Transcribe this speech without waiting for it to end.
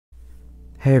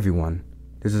Hey everyone,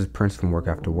 this is Prince from Work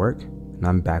After Work, and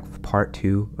I'm back with part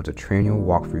 2 of the Trainual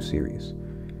walkthrough series.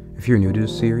 If you're new to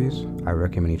this series, I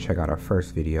recommend you check out our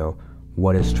first video,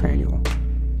 What is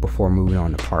Trainual, before moving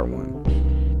on to part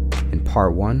 1. In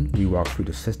part 1, we walked through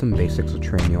the system basics of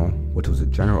Trainual, which was a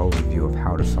general overview of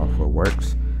how the software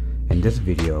works. In this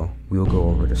video, we will go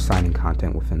over the signing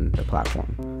content within the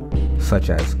platform,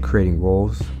 such as creating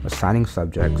roles, assigning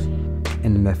subjects,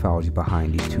 and the methodology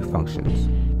behind these two functions.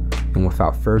 And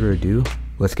without further ado,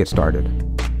 let's get started.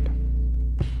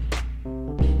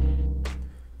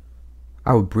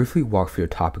 I will briefly walk through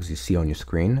the topics you see on your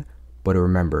screen, but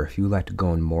remember, if you would like to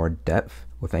go in more depth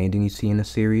with anything you see in the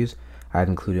series, I have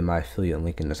included my affiliate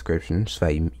link in the description so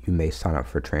that you may sign up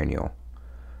for Trainual.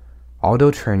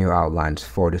 Although Trainual outlines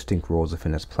 4 distinct roles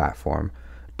within this platform,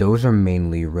 those are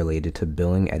mainly related to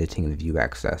billing, editing, and view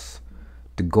access.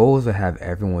 The goal is to have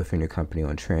everyone within your company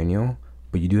on Trainual,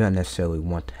 but you do not necessarily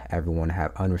want everyone to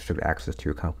have unrestricted access to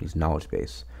your company's knowledge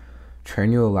base.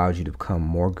 Trainual allows you to become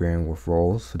more granular with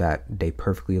roles so that they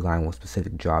perfectly align with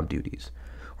specific job duties,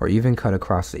 or even cut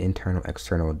across the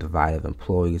internal-external divide of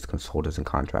employees, consultants, and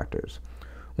contractors.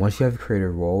 Once you have created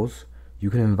roles, you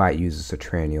can invite users to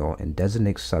Trainual and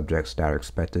designate subjects that are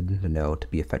expected to know to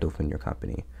be effective within your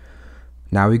company.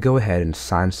 Now we go ahead and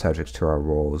assign subjects to our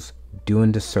roles.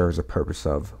 Doing this serves the purpose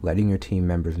of letting your team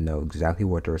members know exactly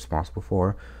what they're responsible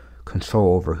for,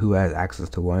 control over who has access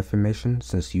to what information,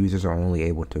 since users are only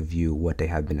able to view what they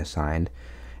have been assigned,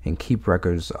 and keep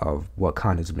records of what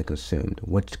content has been consumed,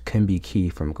 which can be key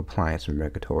from a compliance and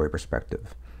regulatory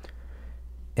perspective.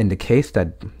 In the case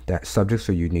that subjects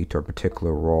are unique to a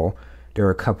particular role, there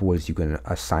are a couple ways you can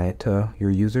assign it to your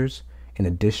users. In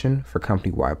addition, for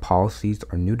company-wide policies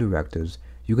or new directives,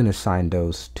 you can assign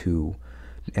those to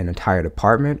an entire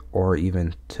department or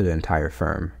even to the entire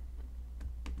firm.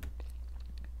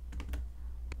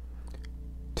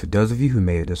 To those of you who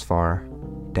made it this far,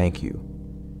 thank you.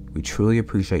 We truly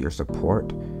appreciate your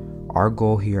support. Our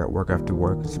goal here at Work After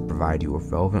Work is to provide you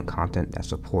with relevant content that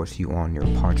supports you on your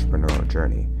entrepreneurial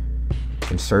journey.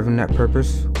 In serving that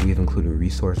purpose, we have included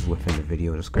resources within the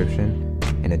video description.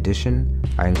 In addition,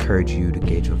 I encourage you to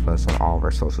engage with us on all of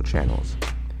our social channels.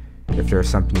 If there is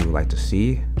something you would like to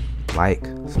see, like,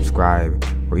 subscribe,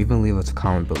 or even leave us a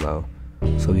comment below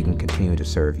so we can continue to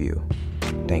serve you.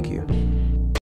 Thank you.